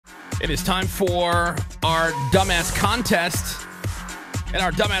It is time for our dumbass contest. And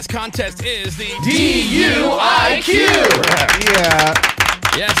our dumbass contest is the DUIQ. Yeah.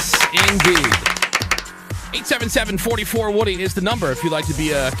 Yes, indeed. 877-44-WOODY is the number if you'd like to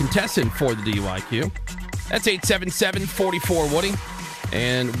be a contestant for the DUIQ. That's 877-44-WOODY.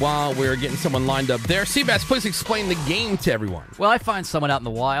 And while we're getting someone lined up there, Seabass, please explain the game to everyone. Well, I find someone out in the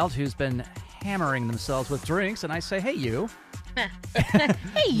wild who's been hammering themselves with drinks, and I say, hey, you.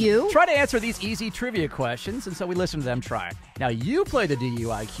 Hey, you. Try to answer these easy trivia questions, and so we listen to them try. Now, you play the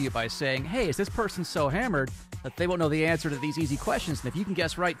DUIQ by saying, hey, is this person so hammered that they won't know the answer to these easy questions? And if you can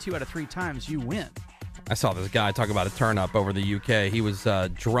guess right 2 out of 3 times, you win. I saw this guy talk about a turn-up over the UK. He was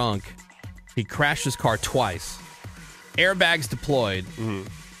drunk. He crashed his car twice. Airbags deployed. Mm-hmm.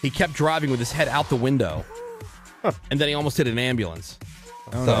 He kept driving with his head out the window. And then he almost hit an ambulance.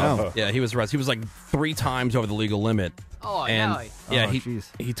 Oh, so, no. Yeah, he was arrested. He was like 3 times over the legal limit. Oh, and no. yeah, Oh,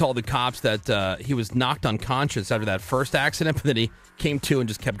 he told the cops that he was knocked unconscious after that first accident, but then he came to and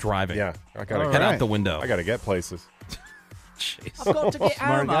just kept driving. Yeah, I gotta head out the window. I gotta get places. Jeez. I've got to get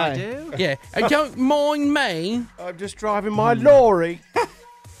home, guy. I do. Yeah, don't mind me. I'm just driving my lorry.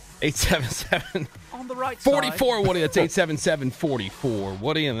 877 On the right 44 Woody. That's 877-44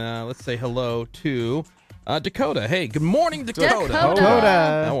 Woody. And let's say hello to Dakota. Hey, good morning, Dakota.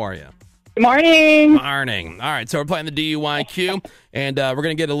 Dakota. How are you? Good morning. Morning. All right, so we're playing the DUIQ, and we're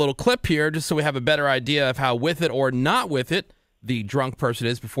going to get a little clip here just so we have a better idea of how with it or not with it the drunk person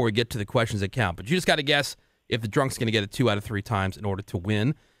is before we get to the questions that count. But you just got to guess if the drunk's going to get it 2 out of 3 times in order to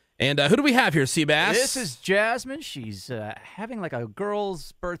win. And who do we have here, Seabass? This is Jasmine. She's having like a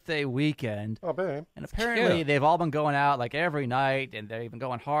girl's birthday weekend. Oh, babe. And apparently cute. they've all been going out like every night, and they've been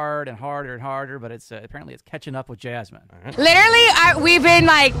going hard and harder and harder, but it's apparently it's catching up with Jasmine. Literally, we've been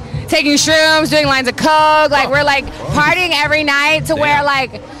like taking shrooms, doing lines of coke. Like we're like partying every night to where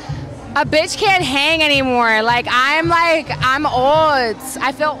like a bitch can't hang anymore. Like I'm old.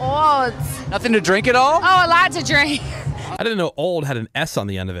 I feel old. Nothing to drink at all? Oh, a lot to drink. I didn't know old had an S on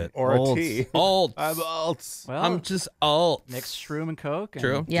the end of it. Or Olds. a T. Old. I'm old. Well, I'm just old. mix shroom and coke. And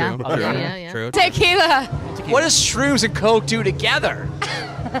True. Yeah. True. Okay, True. yeah. True. Tequila. What does shrooms and coke do together?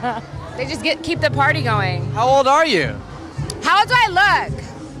 They just keep the party going. How old are you? How old do I look?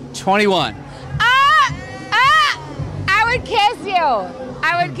 21. I would kiss you.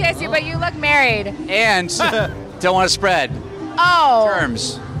 I would kiss you, but you look married. And don't want to spread Oh.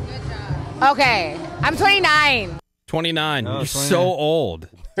 terms. Okay. I'm 29. 29. Oh, You're 29. so old.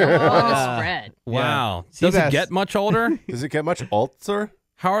 Spread. Wow. Yeah. Does it Seabass. get much older? Does it get much altzer?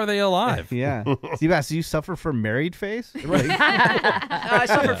 How are they alive? Yeah. Seabass, do you suffer from married face? I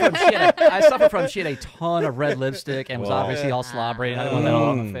suffer from she had a ton of red lipstick and was obviously all slobbery, and I didn't want that all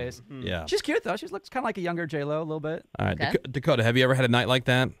on my face. Yeah. She's cute though. She looks kind of like a younger J-Lo a little bit. All right. Okay. Dakota, have you ever had a night like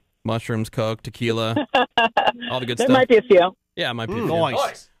that? Mushrooms, coke, tequila, all the good There stuff? might be a few. Yeah, it might be. a few.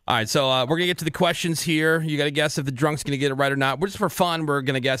 Nice. All right, so we're going to get to the questions here. You got to guess if the drunk's going to get it right or not. We're just for fun. We're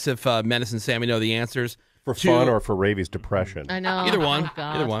going to guess if Menace and Sammy know the answers. For To- fun or for Ravi's depression? I know. Either one. Oh,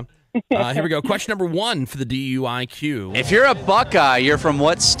 God. Either one. Here we go. Question number 1 for the DUIQ. If you're a Buckeye, you're from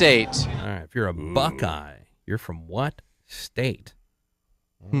what state? All right, if you're a Buckeye, you're from what state?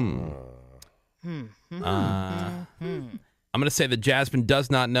 I'm going to say that Jasmine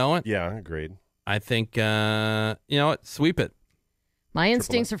does not know it. Yeah, agreed. I think, you know what? Sweep it. My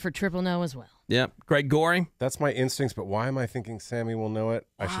instincts are for triple no as well. Yep. Greg Gorey. That's my instincts, but why am I thinking Sammy will know it?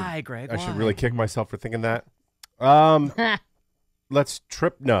 Why, Greg? I should Why? really kick myself for thinking that. Let's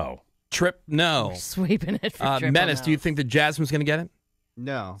trip no. Trip, no. Sweeping it for triple Menace, no. do you think that Jasmine's going to get it?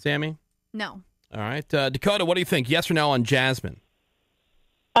 No. Sammy? No. All right. Dakota, what do you think? Yes or no on Jasmine?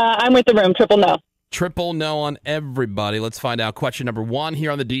 I'm with the room. Triple no. Triple no on everybody. Let's find out. Question number 1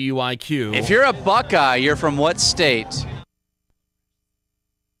 here on the DUIQ. If you're a Buckeye, you're from what state?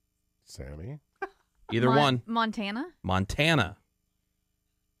 Sammy? Either one. Montana? Montana.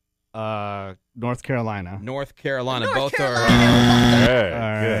 North Carolina. North Carolina. Both are Hey, All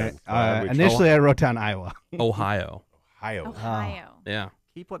right. good. Glad we Initially, I wrote down Iowa. Ohio. Ohio. Ohio. Yeah.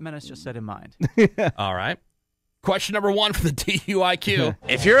 Keep what Menace just said in mind. All right. Question number 1 for the DUIQ.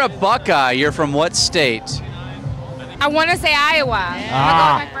 If you're a Buckeye, you're from what state? I want to say Iowa.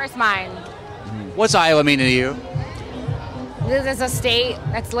 I'll go with my first mind. What's Iowa mean to you? This is a state.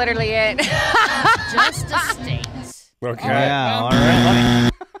 That's literally it. Just a state. Okay. Yeah, all right.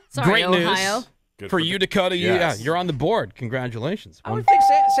 Sorry, Great news. Ohio. Good For you, Dakota, Yes. you're on the board. Congratulations. I would think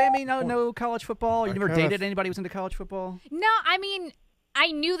Sammy, no college football. You never kinda dated anybody who was into college football? No, I mean,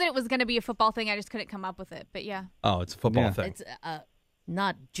 I knew that it was going to be a football thing. I just couldn't come up with it. But yeah. Oh, it's a football Yeah. thing. It's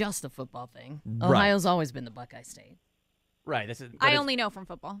not just a football thing. Right. Ohio's always been the Buckeye State. Right. This is. I only know from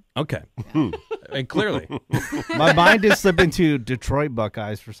football. Okay. And clearly. My mind just slipped into Detroit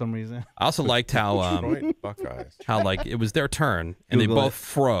Buckeyes for some reason. I also liked how Detroit Buckeyes. how like it was their turn and Google they both it.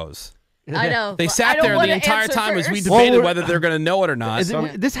 froze. I know. They I sat don't there wanna the entire answer time as we first. debated Well, whether they're going to know it or not.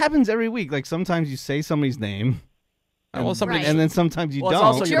 This happens every week. Like sometimes you say somebody's name, Well, somebody Right. and then sometimes you Well, it's don't.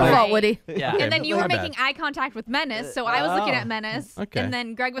 also It's your Right. fault, Woody. Yeah. And then you My were bad. making eye contact with Menace, so I was looking at Menace. Okay. And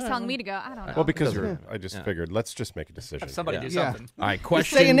then Greg was telling me to go. I don't know. Well, because I just figured, let's just make a decision. Somebody here. do Yeah. something. All right,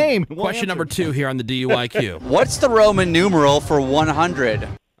 question. say a name. We'll Question number answer. 2 here on the DUIQ. What's the Roman numeral for 100? All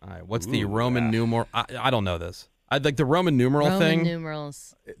right, what's the Roman numeral? I don't know this. I like the Roman numeral Roman thing.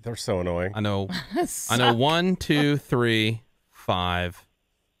 numerals. They're so annoying. I know 1, 2, 3, 5,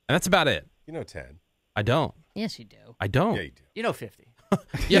 and that's about it. You know 10. I don't. Yes, you do. I don't. Yeah, you do. You know 50.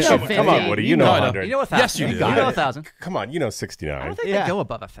 Yes, know you do. 50. Come on, Woody. You know No, I don't. 100. You know 1,000. Yes, you do. You Got know it. 1,000. Come on, you know I 69. don't think Yeah. they go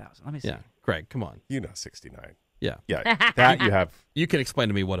above 1,000. Let me see. Yeah, Greg, come on. You know 69. Yeah, Yeah, that you have. you can explain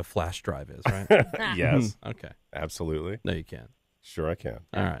to me what a flash drive is, right? Yes, Okay. absolutely. No, you can't. Sure, I can.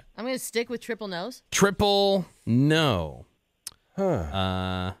 All right. I'm going to stick with triple nose. Triple no.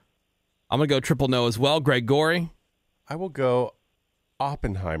 I'm gonna go triple no as well. Greg Gorey. I will go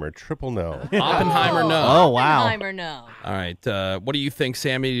Oppenheimer, triple no. Oppenheimer no. Oh, wow. Oppenheimer, no. All right. What do you think,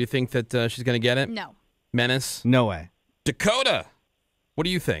 Sammy? Do you think that she's gonna get it? No. Menace. No way. Dakota. What do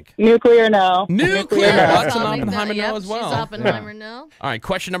you think? Nuclear, no. Nuclear. no. That's an I'll make Oppenheimer that. no Yep, as well. She's Oppenheimer, no. All right.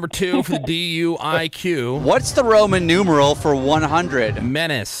 Question number 2 for the DUIQ. What's the Roman numeral for 100?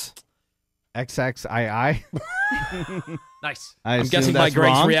 Menace. XXII. Nice. I'm guessing by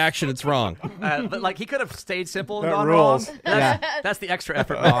Greg's reaction, it's wrong. But like he could have stayed simple and That gone rules. wrong. Yeah. That's the extra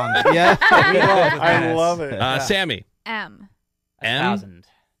effort wrong. Yeah. I love it. Sammy. M. M? 1,000.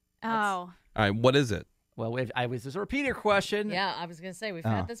 Oh. All right. What is it? Well, this is a repeater question. Yeah, I was going to say, we've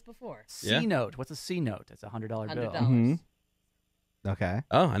had this before. C note. What's a C note? It's a $100 bill. $100. Mhm. Okay.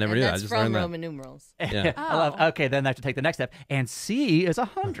 Oh, I never And knew that. I that's just from learned that. Roman numerals. Yeah. I love. Okay, then I have to take the next step. And C is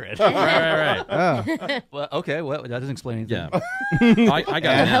 100. Right. Oh. Well, okay. Well, that doesn't explain anything. Yeah. I got What it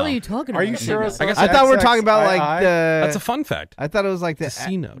the hell now. are you talking about? Are you sure? I guess I thought we were talking about like XXII? the. That's a fun fact. I thought it was like the It's a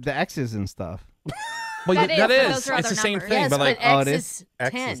C note. the X's and stuff. Well, That that is, but is. those are It's the other same numbers. thing, Yes, but like, but X it is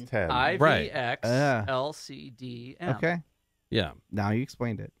X 10. is 10. I V Right. X Yeah. L C D M. Okay. yeah, Now you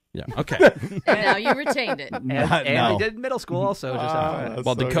explained it. yeah. Okay. And now you retained it. And No. we did middle school also. Just That's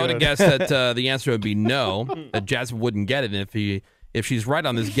Well, so Dakota good. guessed that the answer would be no, that Jasmine wouldn't get it. And if she's right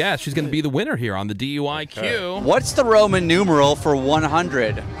on this guess, she's going to be the winner here on the DUIQ. What's the Roman numeral for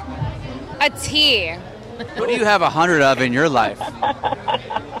 100? A T. What do you have 100 of in your life?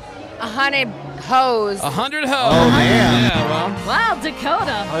 100 hose. 100 hoes. Oh, man. Yeah, well. Wow,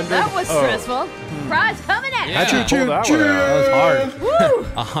 Dakota. That was stressful. Prize coming in. Yeah. How'd you pull that one out? That was hard. Woo!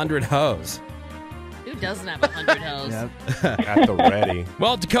 100 hoes. Who doesn't have 100 hoes? Yep. At the ready.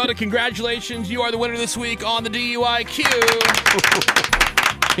 Well, Dakota, congratulations. You are the winner this week on the DUIQ.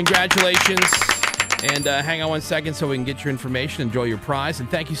 Congratulations. And hang on 1 second so we can get your information. Enjoy your prize. And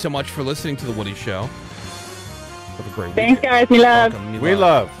thank you so much for listening to The Woody Show. Have a great week. Thanks, guys. We love. Welcome. We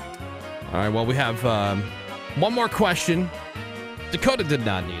love. All right, well, we have one more question. Dakota did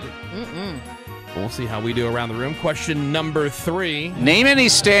not need it. We'll see how we do around the room. Question number 3. Name any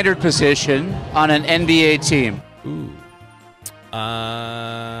standard position on an NBA team. Ooh.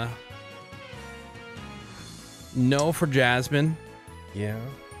 No for Jasmine. Yeah.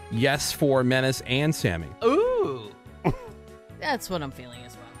 Yes for Menace and Sammy. Ooh. That's what I'm feeling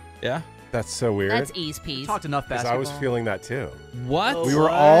as well. Yeah? That's so weird. That's ease peas. Talked enough Because basketball. I was feeling that too. What? We were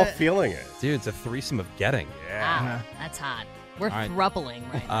all feeling it. Dude, it's a threesome of getting. Wow, that's hot. We're All right. throupling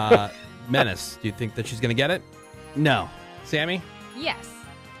right now. Menace, do you think that she's going to get it? No. Sammy? Yes.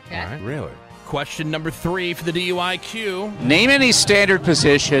 Okay. All right. Really? Question number 3 for the DUIQ. Name any standard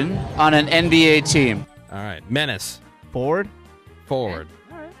position on an NBA team. All right. Menace, Forward? forward,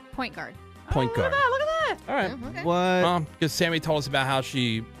 Point guard. point guard. Look at that. All right. Okay. What? Well, because Sammy told us about how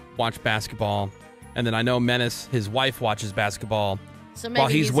she watched basketball. And then I know Menace, his wife, watches basketball. So While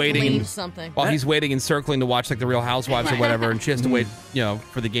maybe he's waiting- gleaned something. While he's waiting and circling to watch like the Real Housewives or whatever, and she has to wait,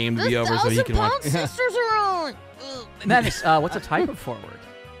 for the game to be over so he can watch. Pound sisters are on. Ugh. Menace, what's a type of forward?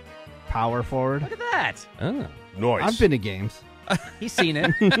 Power forward? Look at that. Oh. Nice. I've been to games. He's seen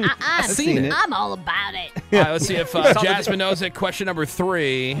it. I've seen it. I'm all about it. All right, let's see if Jasmine knows it. Question number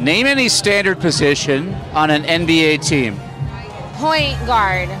 3. Name any standard position on an NBA team. Point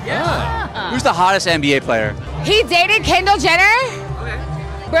guard. Who's the hottest NBA player? He dated Kendall Jenner?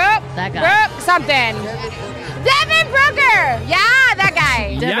 Brooke? That guy. Brooke something. Devin Brooker. Yeah, that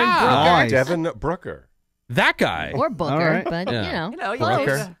guy. Devin Yeah. Brooker. Nice. Devin Brooker. That guy. Or Booker, All right. but Yeah. you know, You know, close.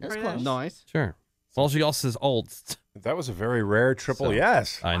 Booker. That's close. Nice. Sure. Well, she also says Olds. That was a very rare triple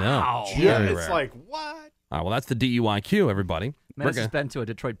yes. I know. Wow. Yeah, Very it's rare. like, what? All right, well, that's the DUIQ, everybody. Man, this has been to a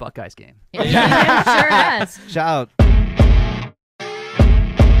Detroit Buckeyes game. Sure has. Shout out.